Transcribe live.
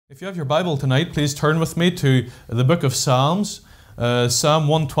If you have your Bible tonight, please turn with me to the book of Psalms, Psalm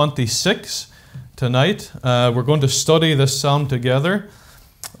 126 tonight. We're going to study this psalm together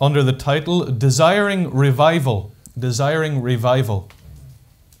under the title, Desiring Revival. Desiring Revival.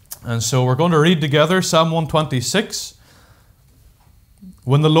 And so we're going to read together Psalm 126.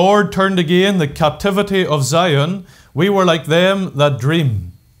 When the Lord turned again the captivity of Zion, we were like them that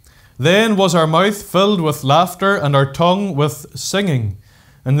dream. Then was our mouth filled with laughter and our tongue with singing.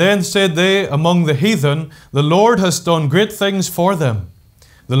 And then said they among the heathen, the Lord has done great things for them.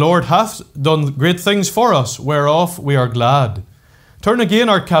 The Lord hath done great things for us, whereof we are glad. Turn again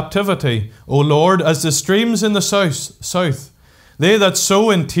our captivity, O Lord, as the streams in the south. They that sow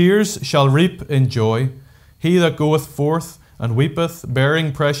in tears shall reap in joy. He that goeth forth and weepeth,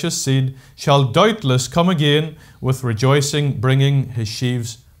 bearing precious seed, shall doubtless come again with rejoicing, bringing his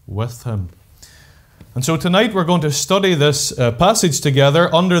sheaves with him. And so tonight we're going to study this passage together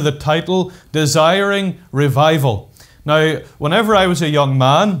under the title, Desiring Revival. Now, whenever I was a young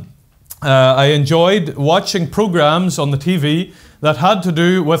man, I enjoyed watching programs on the TV that had to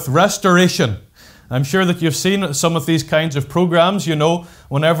do with restoration. I'm sure that you've seen some of these kinds of programs. You know,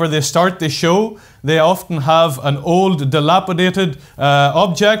 whenever they start the show, they often have an old, dilapidated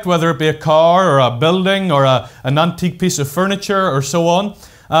object, whether it be a car or a building or an antique piece of furniture or so on.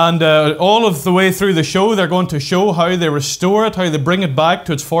 And all of the way through the show, they're going to show how they restore it, how they bring it back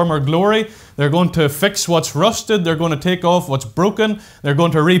to its former glory. They're going to fix what's rusted. They're going to take off what's broken. They're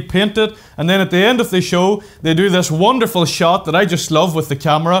going to repaint it. And then at the end of the show, they do this wonderful shot that I just love with the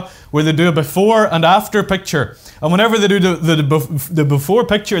camera, where they do a before and after picture. And whenever they do the before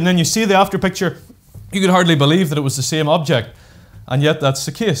picture and then you see the after picture, you could hardly believe that it was the same object. And yet that's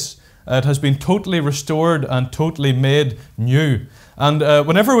the case. It has been totally restored and totally made new. And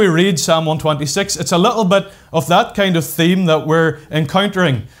whenever we read Psalm 126, it's a little bit of that kind of theme that we're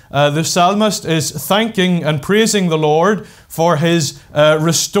encountering. The psalmist is thanking and praising the Lord for his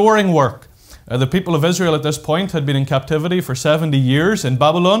restoring work. The people of Israel at this point had been in captivity for 70 years in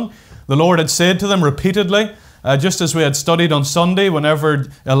Babylon. The Lord had said to them repeatedly, just as we had studied on Sunday, whenever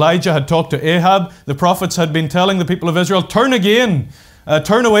Elijah had talked to Ahab, the prophets had been telling the people of Israel, turn again,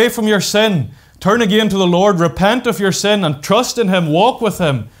 turn away from your sin. Turn again to the Lord, repent of your sin and trust in Him, walk with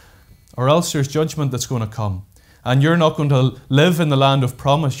Him, or else there's judgment that's going to come. And you're not going to live in the land of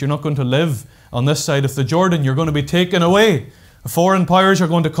promise. You're not going to live on this side of the Jordan. You're going to be taken away. Foreign powers are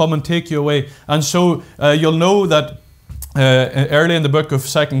going to come and take you away. And so you'll know that early in the book of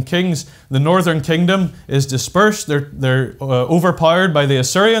 2 Kings, the northern kingdom is dispersed. They're overpowered by the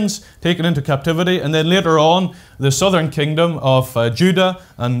Assyrians, taken into captivity. And then later on, the southern kingdom of Judah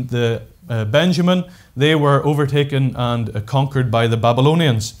and the Benjamin, they were overtaken and conquered by the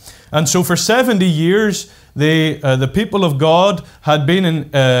Babylonians. And so for 70 years, the people of God had been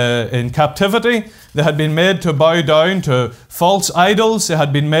in captivity. They had been made to bow down to false idols. They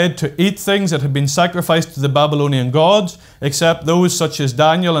had been made to eat things that had been sacrificed to the Babylonian gods, except those such as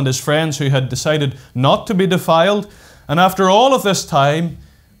Daniel and his friends who had decided not to be defiled. And after all of this time,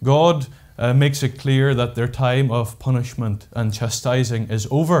 God makes it clear that their time of punishment and chastising is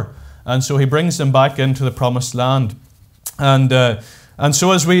over. And so He brings them back into the promised land. And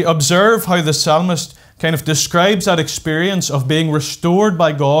so as we observe how the psalmist kind of describes that experience of being restored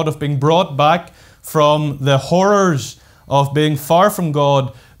by God, of being brought back from the horrors of being far from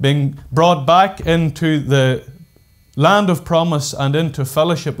God, being brought back into the land of promise and into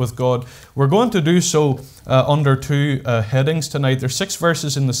fellowship with God, we're going to do so under two headings tonight. There's 6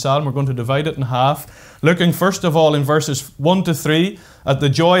 verses in the psalm. We're going to divide it in half, looking first of all in verses 1 to 3 at the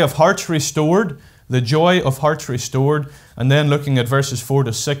joy of hearts restored, the joy of hearts restored, and then looking at verses 4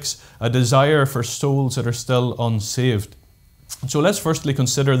 to 6, a desire for souls that are still unsaved. So let's firstly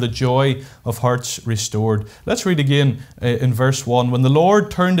consider the joy of hearts restored. Let's read again in verse 1. When the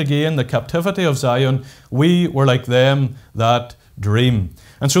Lord turned again the captivity of Zion, we were like them that dream.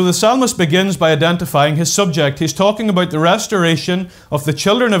 And so the psalmist begins by identifying his subject. He's talking about the restoration of the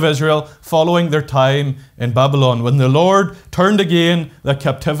children of Israel following their time in Babylon. When the Lord turned again the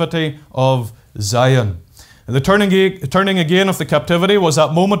captivity of Zion. And the turning again of the captivity was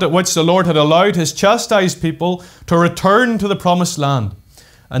that moment at which the Lord had allowed His chastised people to return to the promised land.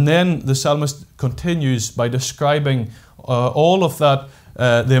 And then the psalmist continues by describing all of that,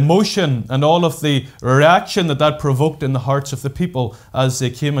 the emotion and all of the reaction that provoked in the hearts of the people as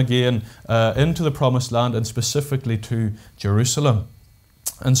they came again into the promised land and specifically to Jerusalem.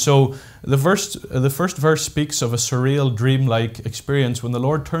 And so the first verse speaks of a surreal, dreamlike experience. When the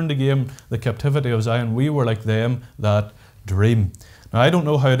Lord turned again the captivity of Zion, we were like them that dream. Now, I don't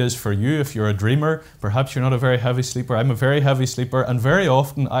know how it is for you if you're a dreamer. Perhaps you're not a very heavy sleeper. I'm a very heavy sleeper, and very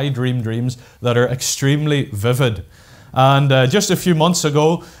often I dream dreams that are extremely vivid. And just a few months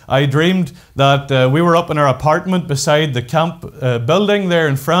ago, I dreamed that we were up in our apartment beside the camp building there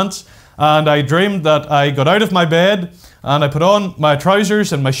in France, and I dreamed that I got out of my bed and I put on my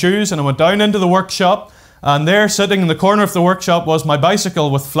trousers and my shoes and I went down into the workshop, and there sitting in the corner of the workshop was my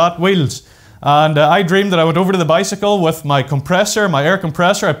bicycle with flat wheels. And I dreamed that I went over to the bicycle with my compressor, my air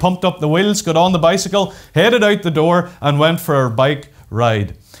compressor. I pumped up the wheels, got on the bicycle, headed out the door and went for a bike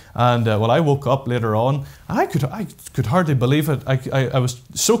ride. And I woke up later on, and I could hardly believe it. I was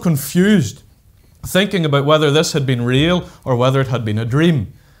so confused, thinking about whether this had been real or whether it had been a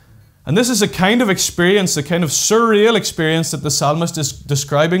dream. And this is a kind of experience, a kind of surreal experience that the psalmist is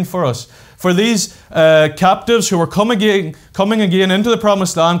describing for us. For these captives who were coming again into the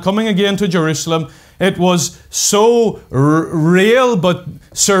promised land, coming again to Jerusalem, it was so real but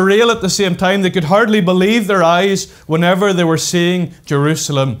surreal at the same time. They could hardly believe their eyes whenever they were seeing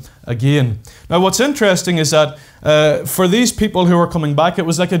Jerusalem again. Now, what's interesting is that for these people who were coming back, it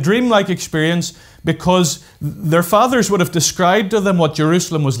was like a dreamlike experience, because their fathers would have described to them what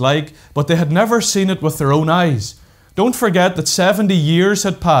Jerusalem was like, but they had never seen it with their own eyes. Don't forget that 70 years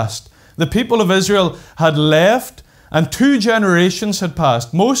had passed. The people of Israel had left, and 2 generations had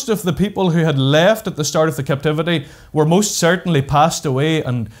passed. Most of the people who had left at the start of the captivity were most certainly passed away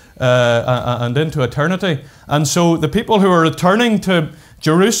and into eternity. And so the people who were returning to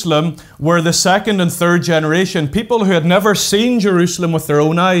Jerusalem were the 2nd and 3rd generation, people who had never seen Jerusalem with their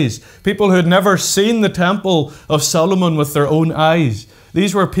own eyes, people who had never seen the Temple of Solomon with their own eyes.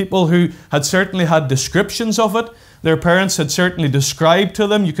 These were people who had certainly had descriptions of it. Their parents had certainly described to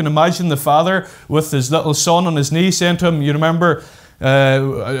them. You can imagine the father with his little son on his knee saying to him, you remember,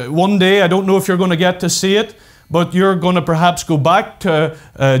 one day, I don't know if you're going to get to see it, but you're going to perhaps go back to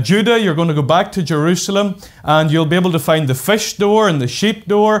Judah, you're going to go back to Jerusalem, and you'll be able to find the fish door and the sheep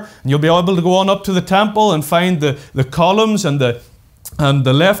door, and you'll be able to go on up to the temple and find the columns and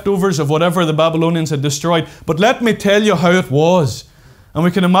the leftovers of whatever the Babylonians had destroyed. But let me tell you how it was. And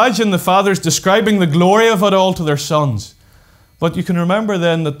we can imagine the fathers describing the glory of it all to their sons. But you can remember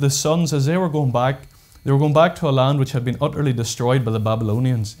then that the sons, as they were going back to a land which had been utterly destroyed by the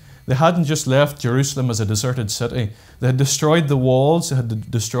Babylonians. They hadn't just left Jerusalem as a deserted city. They had destroyed the walls, they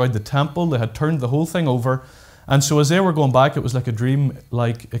had destroyed the temple, they had turned the whole thing over. And so as they were going back, it was like a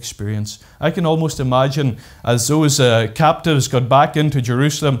dream-like experience. I can almost imagine as those captives got back into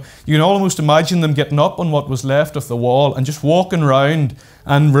Jerusalem, you can almost imagine them getting up on what was left of the wall and just walking around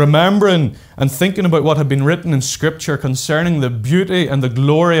and remembering and thinking about what had been written in Scripture concerning the beauty and the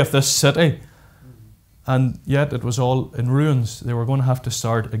glory of this city. And yet it was all in ruins. They were going to have to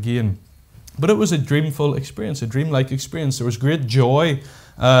start again. But it was a dreamful experience, a dreamlike experience. There was great joy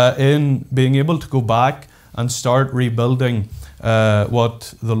in being able to go back and start rebuilding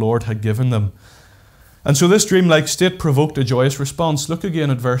what the Lord had given them. And so this dreamlike state provoked a joyous response. Look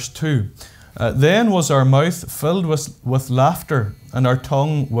again at verse 2. Then was our mouth filled with laughter and our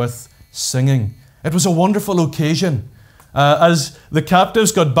tongue with singing. It was a wonderful occasion. As the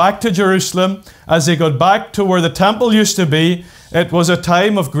captives got back to Jerusalem, as they got back to where the temple used to be, it was a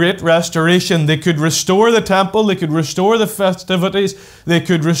time of great restoration. They could restore the temple, they could restore the festivities, they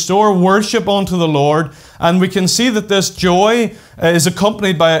could restore worship unto the Lord. And we can see that this joy is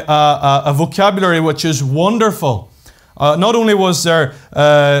accompanied by a vocabulary which is wonderful. Not only was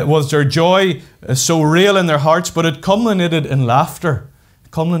their joy so real in their hearts, but it culminated in laughter.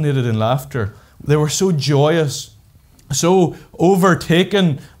 It culminated in laughter. They were so joyous, so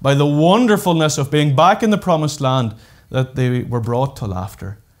overtaken by the wonderfulness of being back in the promised land, that they were brought to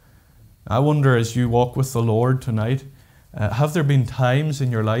laughter. I wonder, as you walk with the Lord tonight, have there been times in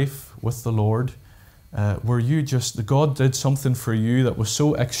your life with the Lord where God did something for you that was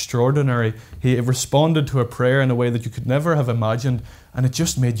so extraordinary, He responded to a prayer in a way that you could never have imagined, and it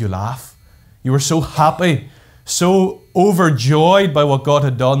just made you laugh. You were so happy, so overjoyed by what God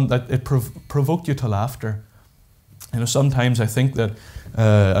had done that it provoked you to laughter. You know, sometimes I think that,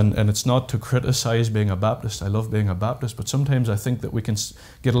 and it's not to criticize being a Baptist, I love being a Baptist, but sometimes I think that we can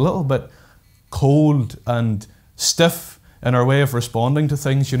get a little bit cold and stiff in our way of responding to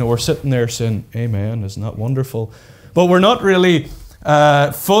things. You know, we're sitting there saying, amen, isn't that wonderful? But we're not really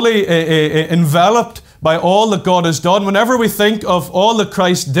fully enveloped by all that God has done. Whenever we think of all that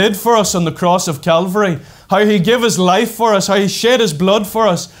Christ did for us on the cross of Calvary, how He gave His life for us, how He shed His blood for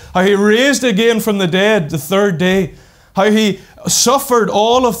us, how He raised again from the dead the 3rd day, how He suffered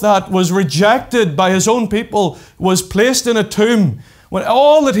all of that, was rejected by His own people, was placed in a tomb. When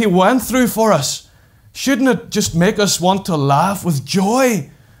all that He went through for us, Shouldn't it just make us want to laugh with joy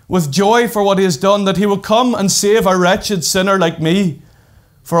for what he has done, that he will come and save a wretched sinner like me,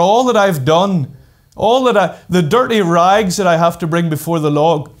 for all that I've done, the dirty rags that I have to bring before the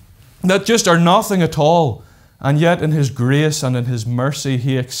Lord, that just are nothing at all. And yet in his grace and in his mercy,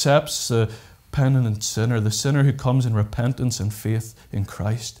 he accepts the penitent sinner, the sinner who comes in repentance and faith in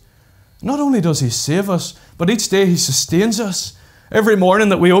Christ. Not only does he save us, but each day he sustains us. Every morning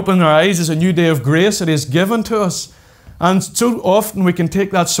that we open our eyes is a new day of grace that he has given to us. And so often we can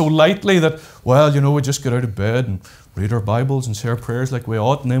take that so lightly that, well, we just get out of bed and read our Bibles and say our prayers like we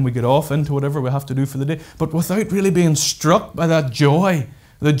ought, and then we get off into whatever we have to do for the day. But without really being struck by that joy,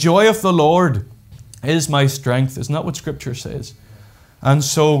 the joy of the Lord is my strength. Isn't that what Scripture says? And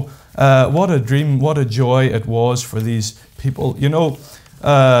so, what a dream, what a joy it was for these people.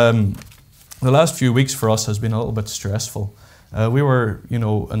 The last few weeks for us has been a little bit stressful. We were,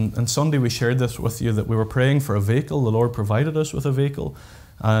 and Sunday we shared this with you, that we were praying for a vehicle. The Lord provided us with a vehicle.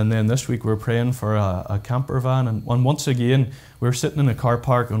 And then this week we were praying for a camper van. And once again, we were sitting in a car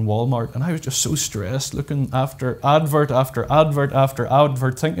park in Walmart, and I was just so stressed, looking after advert after advert after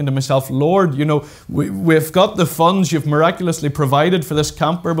advert, thinking to myself, Lord, we've got the funds you've miraculously provided for this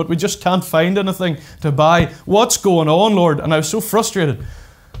camper, but we just can't find anything to buy. What's going on, Lord? And I was so frustrated.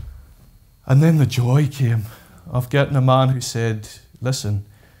 And then the joy came of getting a man who said, listen,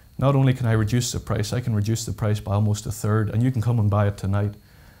 not only can I reduce the price, I can reduce the price by almost a third, and you can come and buy it tonight.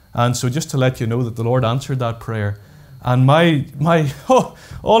 And so just to let you know that the Lord answered that prayer. And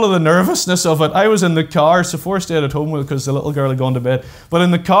all of the nervousness of it, I was in the car, Sephora stayed at home because the little girl had gone to bed. But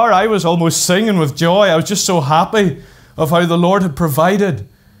in the car, I was almost singing with joy. I was just so happy of how the Lord had provided.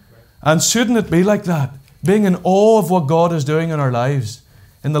 And shouldn't it be like that? Being in awe of what God is doing in our lives,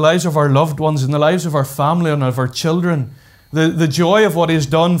 in the lives of our loved ones, in the lives of our family and of our children. The joy of what he has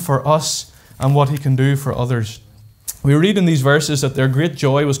done for us and what he can do for others. We read in these verses that their great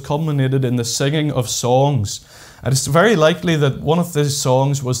joy was culminated in the singing of songs. And it's very likely that one of these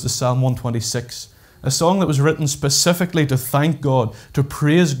songs was the Psalm 126, a song that was written specifically to thank God, to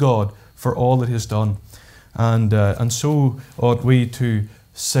praise God for all that he has done. And so ought we to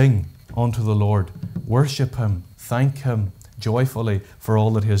sing unto the Lord, worship him, thank him joyfully for all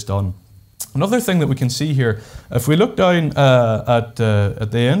that he has done. Another thing that we can see here, if we look down at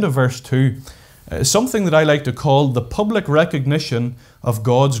the end of verse 2, something that I like to call the public recognition of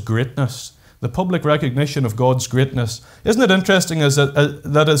God's greatness. The public recognition of God's greatness. Isn't it interesting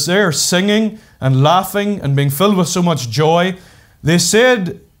that as they're singing and laughing and being filled with so much joy, they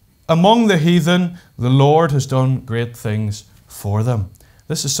said among the heathen, the Lord has done great things for them.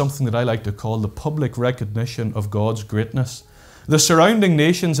 This is something that I like to call the public recognition of God's greatness. The surrounding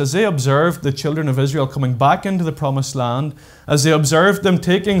nations, as they observed the children of Israel coming back into the promised land, as they observed them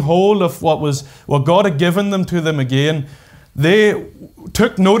taking hold of what God had given them to them again, they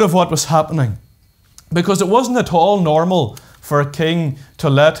took note of what was happening. Because it wasn't at all normal for a king to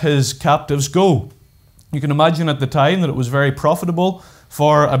let his captives go. You can imagine at the time that it was very profitable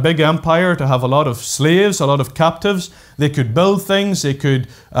for a big empire to have a lot of slaves, a lot of captives. They could build things, they could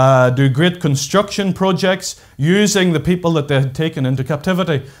do great construction projects using the people that they had taken into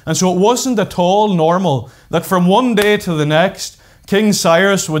captivity. And so it wasn't at all normal that from one day to the next, King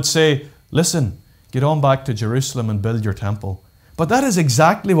Cyrus would say, listen, get on back to Jerusalem and build your temple. But that is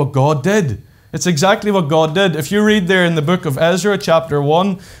exactly what God did. It's exactly what God did. If you read there in the book of Ezra, chapter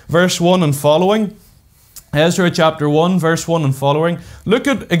 1, verse 1 and following, Ezra chapter 1, verse 1 and following, look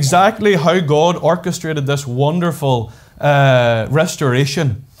at exactly how God orchestrated this wonderful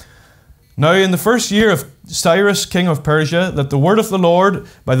restoration. Now, in the first year of Cyrus, king of Persia, that the word of the Lord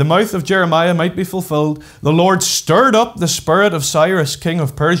by the mouth of Jeremiah might be fulfilled, the Lord stirred up the spirit of Cyrus, king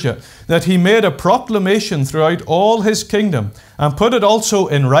of Persia, that he made a proclamation throughout all his kingdom, and put it also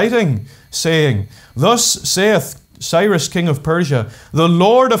in writing, saying, Thus saith Cyrus, king of Persia, the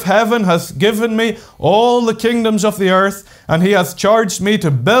Lord of heaven hath given me all the kingdoms of the earth, and he hath charged me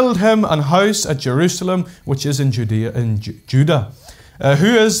to build him an house at Jerusalem, which is in Judah.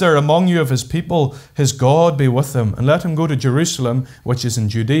 Who is there among you of his people? His God be with him, and let him go to Jerusalem, which is in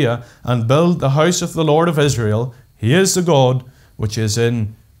Judea, and build the house of the Lord of Israel. He is the God which is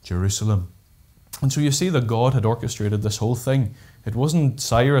in Jerusalem. And so you see that God had orchestrated this whole thing. It wasn't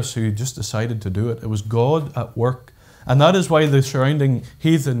Cyrus who just decided to do it. It was God at work. And that is why the surrounding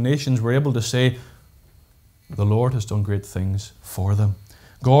heathen nations were able to say, the Lord has done great things for them.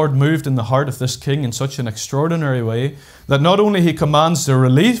 God moved in the heart of this king in such an extraordinary way that not only he commands the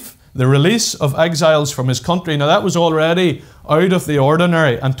release of exiles from his country. Now that was already out of the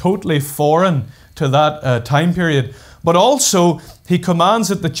ordinary and totally foreign to that time period. But also, he commands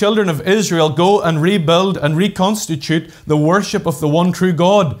that the children of Israel go and rebuild and reconstitute the worship of the one true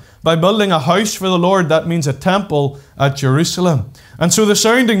God by building a house for the Lord. That means a temple at Jerusalem. And so the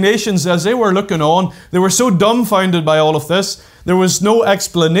surrounding nations, as they were looking on, they were so dumbfounded by all of this. There was no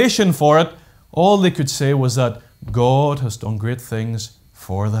explanation for it. All they could say was that God has done great things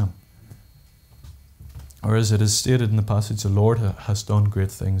for them. Or as it is stated in the passage, the Lord has done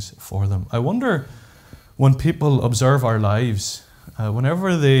great things for them. I wonder, when people observe our lives,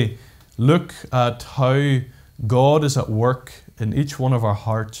 whenever they look at how God is at work in each one of our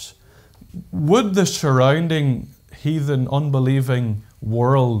hearts, would the surrounding heathen, unbelieving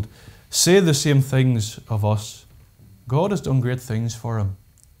world say the same things of us? God has done great things for him.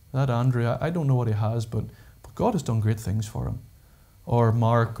 That Andrew, I don't know what he has, but God has done great things for him. Or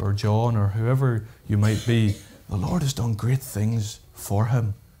Mark or John or whoever you might be, the Lord has done great things for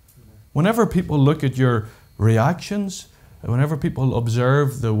him. Whenever people look at your reactions, whenever people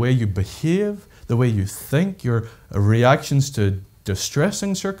observe the way you behave, the way you think, your reactions to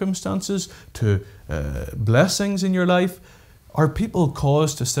distressing circumstances, to blessings in your life, are people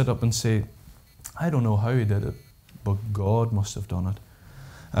caused to sit up and say, I don't know how he did it, but God must have done it.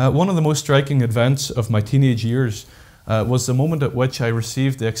 One of the most striking events of my teenage years was the moment at which I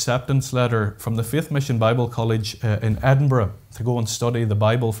received the acceptance letter from the Faith Mission Bible College in Edinburgh to go and study the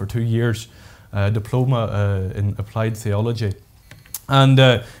Bible for 2 years, diploma in applied theology. And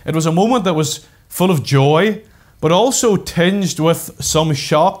it was a moment that was full of joy, but also tinged with some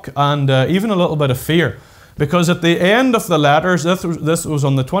shock and even a little bit of fear. Because at the end of the letters, this was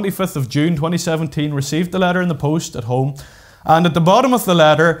on the 25th of June 2017, received the letter in the post at home, and at the bottom of the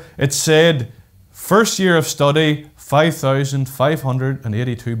letter it said, first year of study,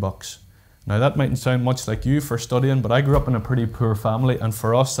 $5,582. Now that mightn't sound much like you for studying, but I grew up in a pretty poor family, and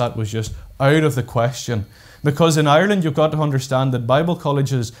for us that was just out of the question. Because in Ireland you've got to understand that Bible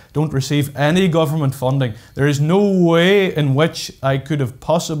colleges don't receive any government funding. There is no way in which I could have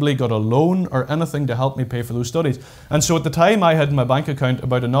possibly got a loan or anything to help me pay for those studies. And so at the time I had in my bank account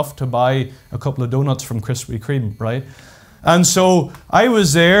about enough to buy a couple of donuts from Krispy Kreme, right? And so I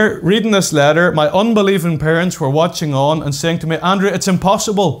was there reading this letter. My unbelieving parents were watching on and saying to me, Andrew, it's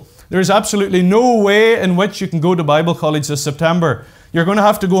impossible. There's absolutely no way in which you can go to Bible college this September. You're going to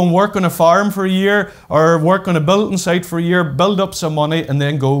have to go and work on a farm for a year or work on a building site for a year, build up some money and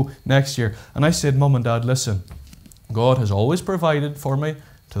then go next year. And I said, Mum and Dad, listen, God has always provided for me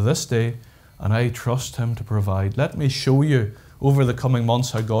to this day, and I trust him to provide. Let me show you over the coming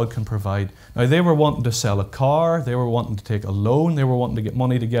months how God can provide. Now they were wanting to sell a car, they were wanting to take a loan, they were wanting to get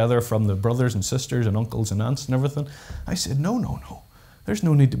money together from the brothers and sisters and uncles and aunts and everything. I said, no. There's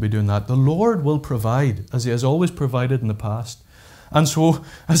no need to be doing that. The Lord will provide, as he has always provided in the past. And so,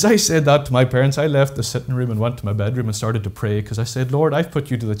 as I said that to my parents, I left the sitting room and went to my bedroom and started to pray, because I said, Lord, I've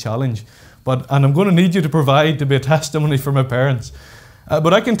put you to the challenge, and I'm going to need you to provide to be a testimony for my parents.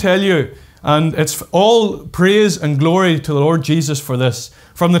 But I can tell you, and it's all praise and glory to the Lord Jesus for this.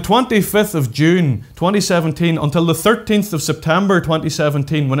 From the 25th of June 2017 until the 13th of September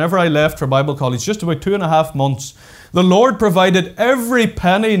 2017, whenever I left for Bible college, just about 2.5 months, the Lord provided every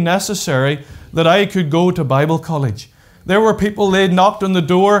penny necessary that I could go to Bible college. There were people, they knocked on the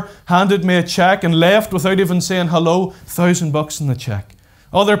door, handed me a check and left without even saying hello, $1,000 in the check.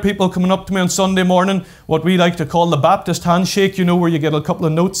 Other people coming up to me on Sunday morning, what we like to call the Baptist handshake, you know, where you get a couple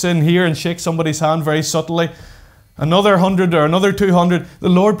of notes in here and shake somebody's hand very subtly. Another 100 or another 200. The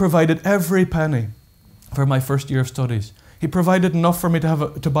Lord provided every penny for my first year of studies. He provided enough for me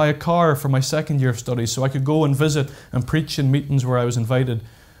to buy a car for my second year of studies so I could go and visit and preach in meetings where I was invited.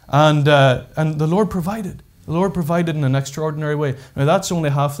 And the Lord provided. The Lord provided in an extraordinary way. Now that's only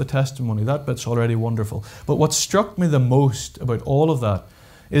half the testimony. That bit's already wonderful. But what struck me the most about all of that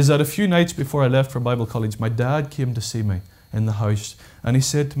is that a few nights before I left for Bible college, my dad came to see me in the house, and he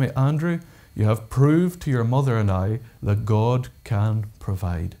said to me, Andrew, you have proved to your mother and I that God can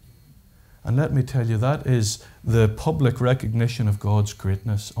provide. And let me tell you, that is the public recognition of God's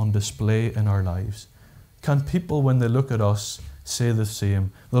greatness on display in our lives. Can people, when they look at us, say the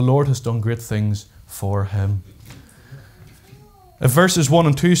same? The Lord has done great things for him. If verses 1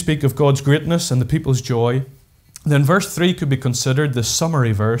 and 2 speak of God's greatness and the people's joy, then verse 3 could be considered the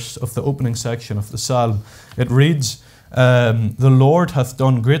summary verse of the opening section of the psalm. It reads, the Lord hath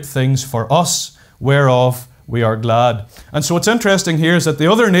done great things for us, whereof we are glad. And so what's interesting here is that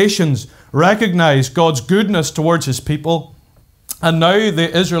the other nations recognize God's goodness towards his people, and now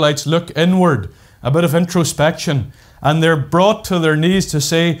the Israelites look inward, a bit of introspection, and they're brought to their knees to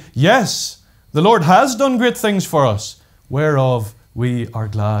say, yes, the Lord has done great things for us, whereof we are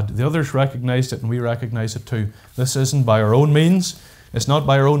glad. The others recognized it and we recognize it too. This isn't by our own means. It's not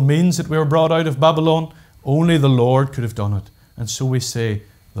by our own means that we were brought out of Babylon. Only the Lord could have done it. And so we say,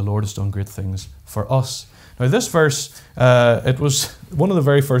 the Lord has done great things for us. Now this verse, it was one of the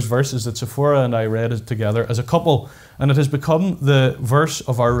very first verses that Sephora and I read together as a couple, and it has become the verse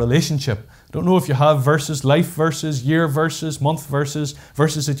of our relationship. I don't know if you have verses, life verses, year verses, month verses,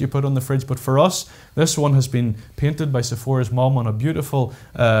 verses that you put on the fridge, but for us, this one has been painted by Sephora's mom on a beautiful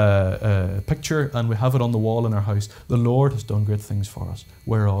picture, and we have it on the wall in our house. The Lord has done great things for us,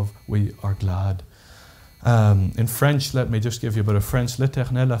 whereof we are glad. In French, let me just give you a bit of French.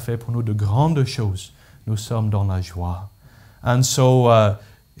 L'Éternel a fait pour nous de grandes choses. Nous sommes dans la joie. And so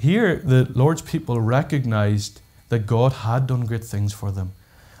here the Lord's people recognized that God had done great things for them.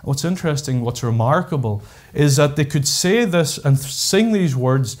 What's interesting, what's remarkable, is that they could say this and sing these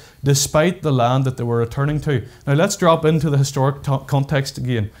words despite the land that they were returning to. Now let's drop into the historic context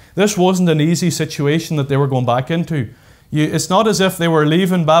again. This wasn't an easy situation that they were going back into. It's not as if they were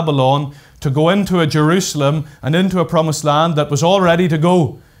leaving Babylon to go into a Jerusalem and into a promised land that was all ready to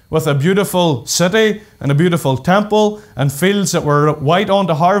go, with a beautiful city and a beautiful temple and fields that were white on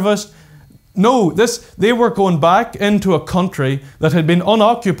to harvest. No, they were going back into a country that had been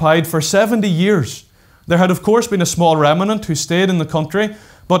unoccupied for 70 years. There had of course been a small remnant who stayed in the country,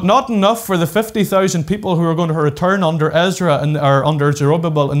 but not enough for the 50,000 people who were going to return under Ezra or under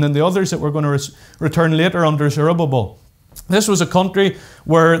Zerubbabel, and then the others that were going to return later under Zerubbabel. This was a country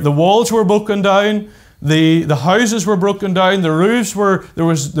where the walls were broken down, the houses were broken down, the roofs were, there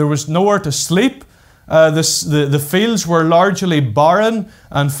was nowhere to sleep. The fields were largely barren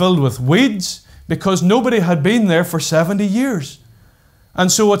and filled with weeds because nobody had been there for 70 years.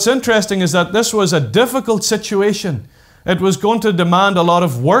 And so what's interesting is that this was a difficult situation. It was going to demand a lot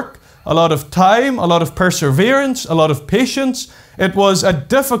of work, a lot of time, a lot of perseverance, a lot of patience. It was a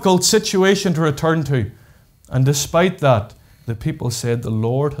difficult situation to return to. And despite that, the people said, the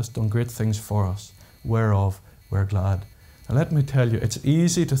Lord has done great things for us, whereof we're glad. And let me tell you, it's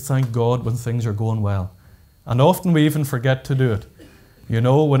easy to thank God when things are going well. And often we even forget to do it. You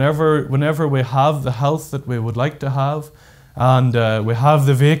know, whenever we have the health that we would like to have, and we have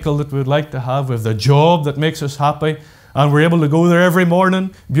the vehicle that we would like to have, we have the job that makes us happy, and we're able to go there every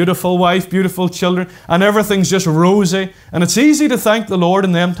morning, beautiful wife, beautiful children, and everything's just rosy. And it's easy to thank the Lord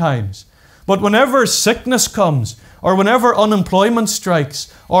in them times. But whenever sickness comes, or whenever unemployment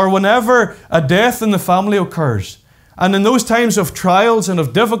strikes, or whenever a death in the family occurs, and in those times of trials and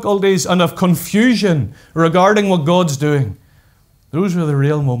of difficulties and of confusion regarding what God's doing, those are the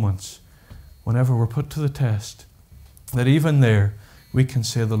real moments whenever we're put to the test, that even there we can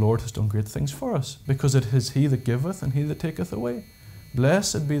say the Lord has done great things for us, because it is He that giveth and He that taketh away.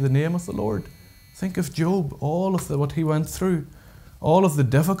 Blessed be the name of the Lord. Think of Job, all of what he went through, all of the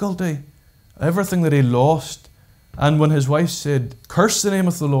difficulty, everything that he lost. And when his wife said, curse the name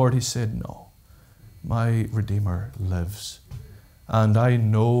of the Lord, he said, no, my Redeemer lives. And I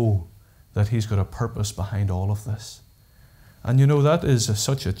know that He's got a purpose behind all of this. And you know, that is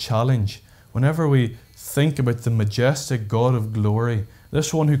such a challenge. Whenever we think about the majestic God of glory,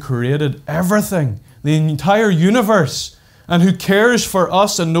 this one who created everything, the entire universe, and who cares for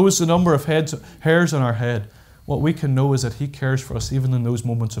us and knows the number of hairs on our head, what we can know is that He cares for us even in those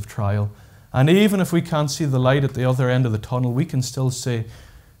moments of trial. And even if we can't see the light at the other end of the tunnel, we can still say,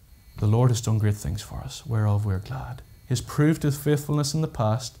 the Lord has done great things for us, whereof we're glad. He has proved His faithfulness in the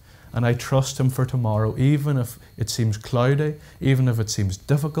past, and I trust Him for tomorrow, even if it seems cloudy, even if it seems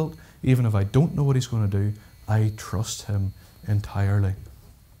difficult, even if I don't know what He's going to do, I trust Him entirely.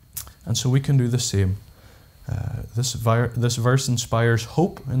 And so we can do the same. This verse inspires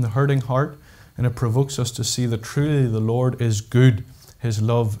hope in the hurting heart, and it provokes us to see that truly the Lord is good. His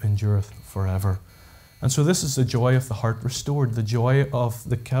love endureth forever. And so this is the joy of the heart restored, the joy of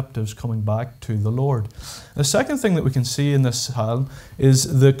the captives coming back to the Lord. The second thing that we can see in this psalm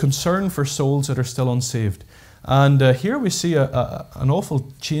is the concern for souls that are still unsaved. And here we see an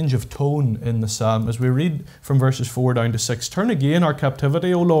awful change of tone in the psalm as we read from verses 4 down to 6. Turn again our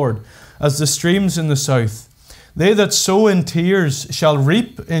captivity, O Lord, as the streams in the south. They that sow in tears shall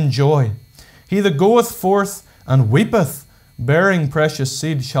reap in joy. He that goeth forth and weepeth, bearing precious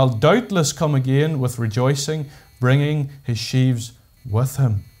seed, shall doubtless come again with rejoicing, bringing his sheaves with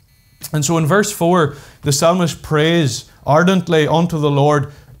him. And so in verse 4, the psalmist prays ardently unto the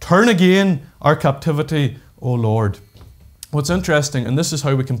Lord, turn again our captivity, O Lord. What's interesting, and this is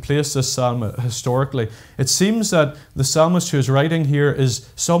how we can place this psalm historically, it seems that the psalmist who is writing here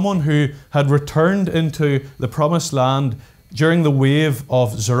is someone who had returned into the promised land during the wave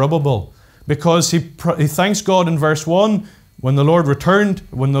of Zerubbabel, because he thanks God in verse 1, when the Lord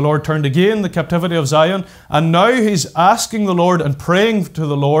turned again the captivity of Zion, and now he's asking the Lord and praying to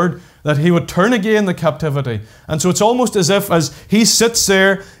the Lord that he would turn again the captivity. And so it's almost as if as he sits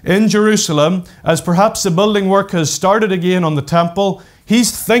there in Jerusalem, as perhaps the building work has started again on the temple,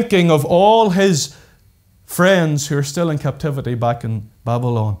 he's thinking of all his friends who are still in captivity back in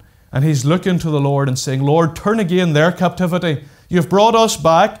Babylon. And he's looking to the Lord and saying, Lord, turn again their captivity. You've brought us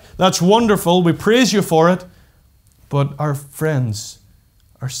back. That's wonderful. We praise you for it. But our friends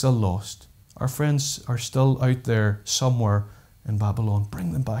are still lost. Our friends are still out there somewhere in Babylon.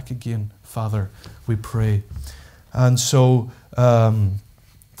 Bring them back again, Father, we pray. And so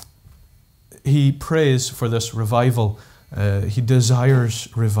he prays for this revival. He desires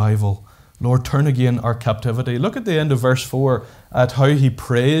revival. Lord, turn again our captivity. Look at the end of verse 4 at how he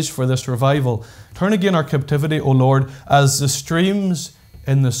prays for this revival. Turn again our captivity, O Lord, as the streams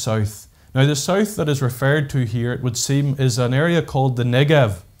in the south. Now, the south that is referred to here, it would seem, is an area called the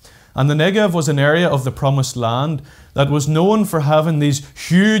Negev. And the Negev was an area of the Promised Land that was known for having these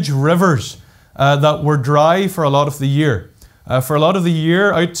huge rivers that were dry for a lot of the year. For a lot of the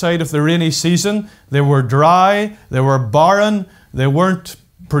year, outside of the rainy season, they were dry, they were barren, they weren't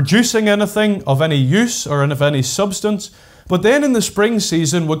producing anything of any use or of any substance. But then in the spring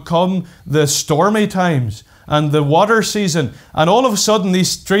season would come the stormy times and the water season, and all of a sudden these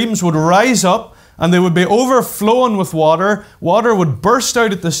streams would rise up and they would be overflowing with water. Water would burst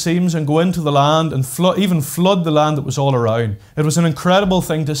out at the seams and go into the land and even flood the land that was all around. It was an incredible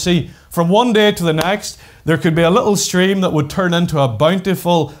thing to see. From one day to the next, there could be a little stream that would turn into a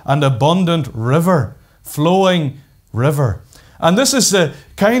bountiful and abundant river, flowing river. And this is the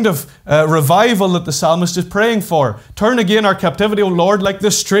kind of revival that the psalmist is praying for. Turn again our captivity, O Lord, like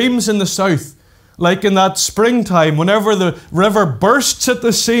the streams in the south. Like in that springtime, whenever the river bursts at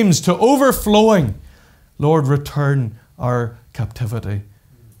the seams to overflowing. Lord, return our captivity.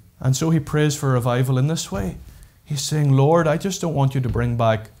 And so he prays for revival in this way. He's saying, Lord, I just don't want you to bring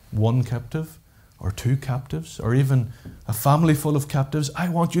back one captive or two captives or even a family full of captives. I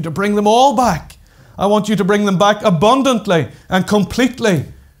want you to bring them all back. I want you to bring them back abundantly and completely,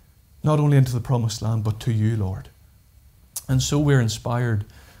 not only into the Promised Land, but to you, Lord. And so we're inspired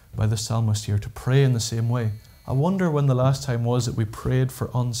by the psalmist here to pray in the same way. I wonder when the last time was that we prayed for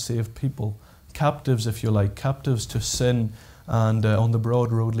unsaved people, captives, if you like, captives to sin and on the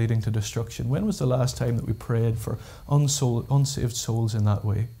broad road leading to destruction. When was the last time that we prayed for unsaved souls in that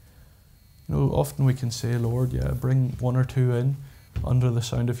way? You know, often we can say, Lord, yeah, bring one or two in under the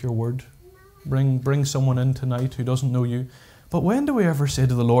sound of your word. Bring someone in tonight who doesn't know you. But when do we ever say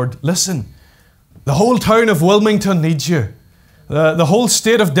to the Lord, listen, the whole town of Wilmington needs you. The whole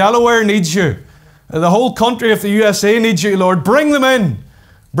state of Delaware needs you. The whole country of the USA needs you, Lord. Bring them in.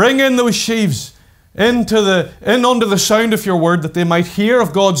 Bring in those sheaves in under the sound of your word, that they might hear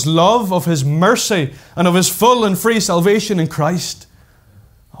of God's love, of his mercy, and of his full and free salvation in Christ.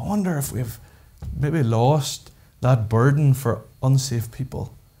 I wonder if we've maybe lost that burden for unsaved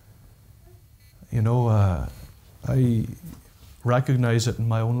people. You know, I recognize it in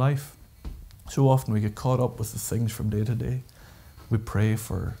my own life. So often we get caught up with the things from day to day. We pray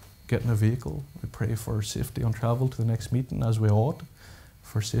for getting a vehicle. We pray for safety on travel to the next meeting, as we ought,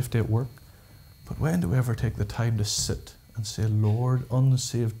 for safety at work. But when do we ever take the time to sit and say, Lord,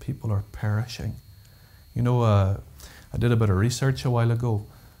 unsaved people are perishing? You know, I did a bit of research a while ago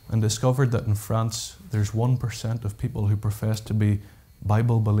and discovered that in France, there's 1% of people who profess to be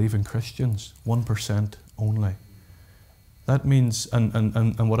Bible-believing Christians. 1% only. That means,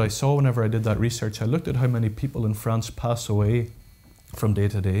 and what I saw whenever I did that research, I looked at how many people in France pass away from day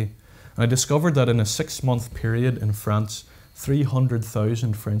to day. And I discovered that in a 6-month period in France,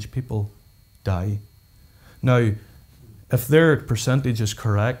 300,000 French people die. Now, if their percentage is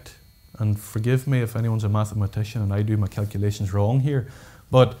correct, and forgive me if anyone's a mathematician and I do my calculations wrong here,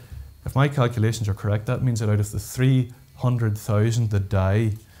 but if my calculations are correct, that means that out of the 300,000 that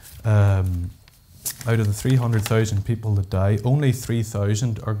die, out of the 300,000 people that die, only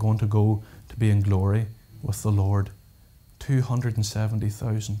 3,000 are going to go to be in glory with the Lord.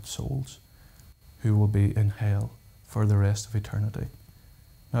 270,000 souls who will be in hell for the rest of eternity.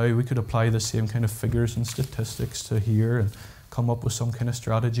 Now, we could apply the same kind of figures and statistics to here and come up with some kind of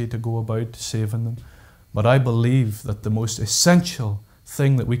strategy to go about saving them. But I believe that the most essential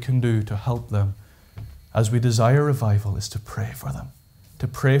thing that we can do to help them as we desire revival is to pray for them. To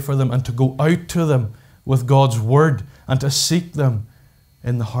pray for them and to go out to them with God's word and to seek them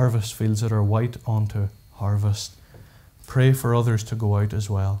in the harvest fields that are white unto harvest. Pray for others to go out as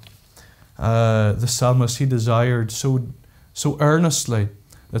well. The psalmist, he desired so earnestly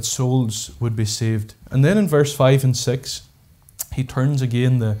that souls would be saved. And then in verse 5 and 6, he turns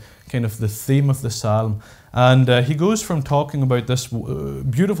again the kind of the theme of the psalm. And he goes from talking about this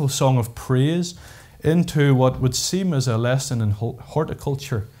beautiful song of praise into what would seem as a lesson in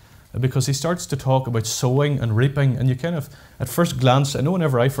horticulture, because he starts to talk about sowing and reaping. And you kind of, at first glance, I know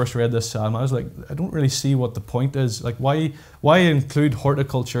whenever I first read this psalm, I was like, I don't really see what the point is. Like, why include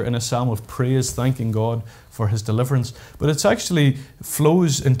horticulture in a psalm of praise, thanking God for his deliverance? But it actually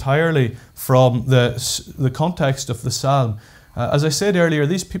flows entirely from the context of the psalm. As I said earlier,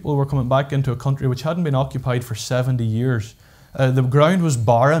 these people were coming back into a country which hadn't been occupied for 70 years. The ground was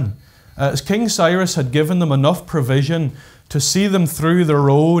barren. King Cyrus had given them enough provision to see them through the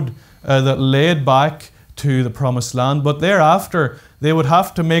road that led back to the promised land. But thereafter, they would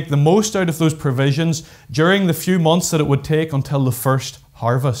have to make the most out of those provisions during the few months that it would take until the first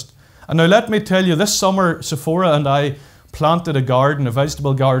harvest. And now let me tell you, this summer, Sephora and I planted a garden, a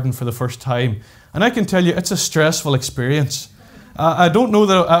vegetable garden, for the first time. And I can tell you, it's a stressful experience. I don't know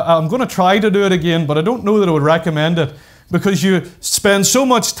that I'm going to try to do it again, but I don't know that I would recommend it, because you spend so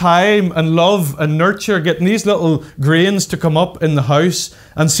much time and love and nurture getting these little grains to come up in the house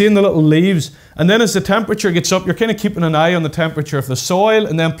and seeing the little leaves. And then as the temperature gets up, you're kind of keeping an eye on the temperature of the soil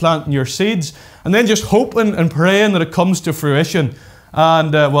and then planting your seeds and then just hoping and praying that it comes to fruition.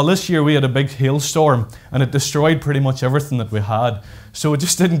 And well, this year we had a big hailstorm and it destroyed pretty much everything that we had. So it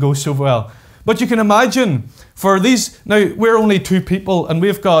just didn't go so well. But you can imagine, for these, now we're only 2 people and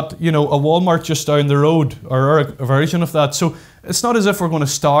we've got, a Walmart just down the road, or a version of that. So it's not as if we're going to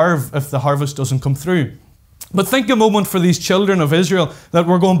starve if the harvest doesn't come through. But think a moment for these children of Israel that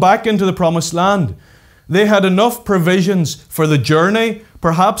were going back into the promised land. They had enough provisions for the journey,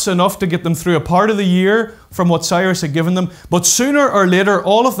 perhaps enough to get them through a part of the year from what Cyrus had given them. But sooner or later,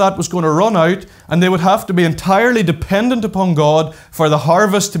 all of that was going to run out and they would have to be entirely dependent upon God for the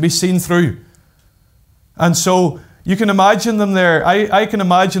harvest to be seen through. And so you can imagine them there. I can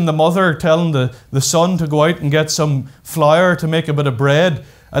imagine the mother telling the son to go out and get some flour to make a bit of bread.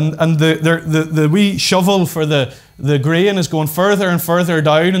 And the wee shovel for the grain is going further and further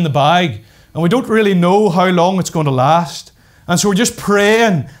down in the bag. And we don't really know how long it's going to last. And so we're just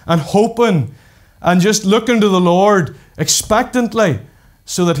praying and hoping and just looking to the Lord expectantly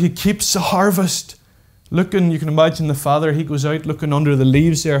so that he keeps the harvest. Looking, you can imagine the father, he goes out looking under the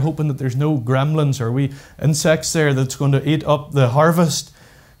leaves there, hoping that there's no gremlins or wee insects there that's going to eat up the harvest.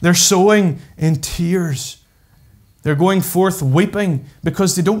 They're sowing in tears. They're going forth weeping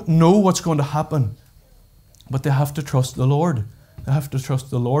because they don't know what's going to happen. But they have to trust the Lord. They have to trust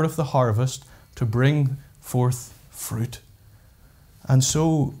the Lord of the harvest to bring forth fruit. And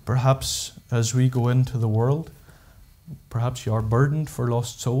so, perhaps as we go into the world, perhaps you are burdened for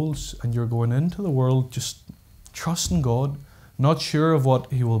lost souls and you're going into the world just trusting God, not sure of what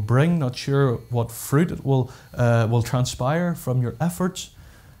he will bring, not sure what fruit it will transpire from your efforts.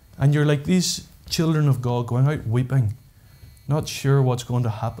 And you're like these children of God going out weeping, not sure what's going to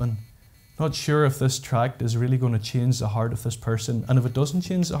happen, not sure if this tract is really going to change the heart of this person. And if it doesn't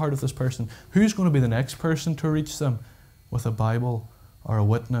change the heart of this person, who's going to be the next person to reach them with a Bible or a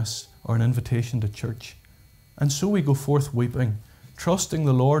witness or an invitation to church? And so we go forth weeping, trusting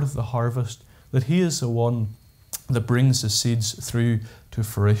the Lord of the harvest, that he is the one that brings the seeds through to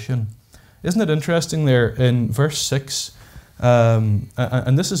fruition. Isn't it interesting there in verse 6,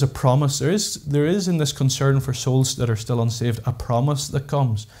 and this is a promise, there is in this concern for souls that are still unsaved, a promise that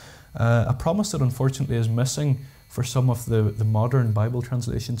comes, a promise that unfortunately is missing for some of the modern Bible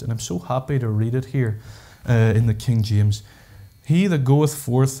translations, and I'm so happy to read it here in the King James. He that goeth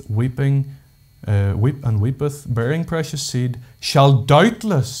forth weeping, weepeth, bearing precious seed, shall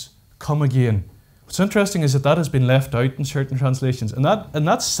doubtless come again. What's interesting is that has been left out in certain translations, and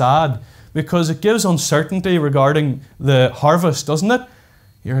that's sad because it gives uncertainty regarding the harvest, doesn't it?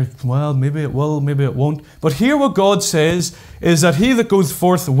 You're, well, maybe it will, maybe it won't. But here what God says is that he that goeth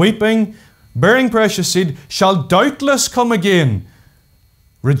forth weeping, bearing precious seed, shall doubtless come again,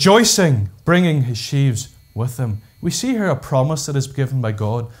 rejoicing, bringing his sheaves with him. We see here a promise that is given by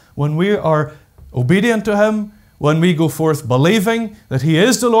God. When we are obedient to him, when we go forth believing that he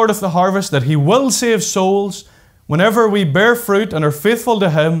is the Lord of the harvest, that he will save souls, whenever we bear fruit and are faithful to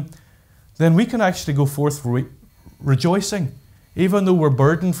him, then we can actually go forth rejoicing. Even though we're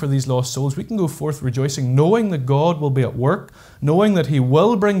burdened for these lost souls, we can go forth rejoicing, knowing that God will be at work, knowing that he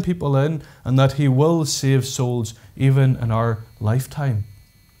will bring people in and that he will save souls even in our lifetime.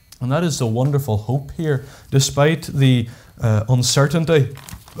 And that is the wonderful hope here, despite the uncertainty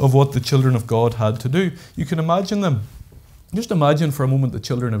of what the children of God had to do. You can imagine them. Just imagine for a moment the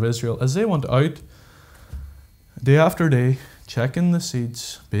children of Israel as they went out day after day, checking the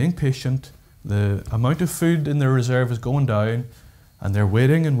seeds, being patient. The amount of food in their reserve is going down. And they're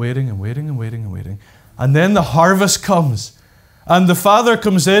waiting and waiting and waiting and waiting and waiting. And then the harvest comes. And the father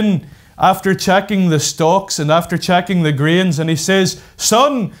comes in after checking the stalks and after checking the grains, and he says,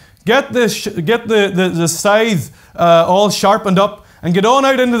 "Son, get the scythe all sharpened up and get on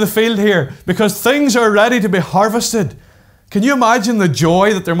out into the field here, because things are ready to be harvested." Can you imagine the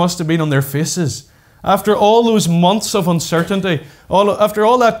joy that there must have been on their faces? After all those months of uncertainty, after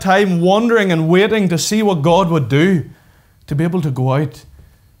all that time wondering and waiting to see what God would do, to be able to go out,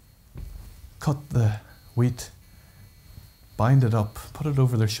 cut the wheat, bind it up, put it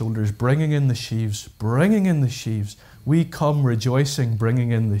over their shoulders, bringing in the sheaves, bringing in the sheaves. We come rejoicing,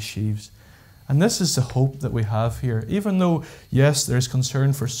 bringing in the sheaves. And this is the hope that we have here. Even though, yes, there's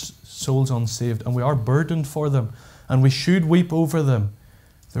concern for souls unsaved, and we are burdened for them, and we should weep over them,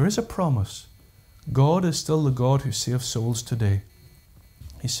 there is a promise. God is still the God who saves souls today.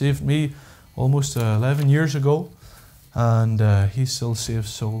 He saved me almost 11 years ago, and He still saves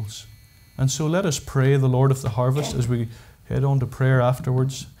souls. And so let us pray the Lord of the harvest as we head on to prayer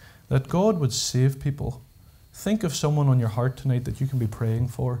afterwards, that God would save people. Think of someone on your heart tonight that you can be praying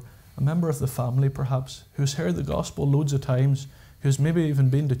for, a member of the family perhaps, who's heard the gospel loads of times, who's maybe even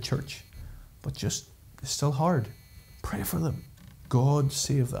been to church, but just it's still hard. Pray for them. God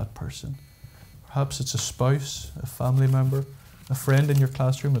save that person. Perhaps it's a spouse, a family member, a friend in your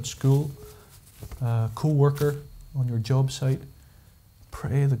classroom at school, a co-worker on your job site.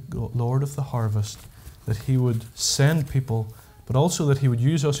 Pray the Lord of the harvest that He would send people, but also that He would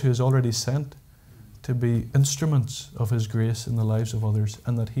use us who has already sent to be instruments of His grace in the lives of others,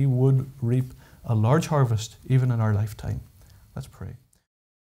 and that He would reap a large harvest even in our lifetime. Let's pray.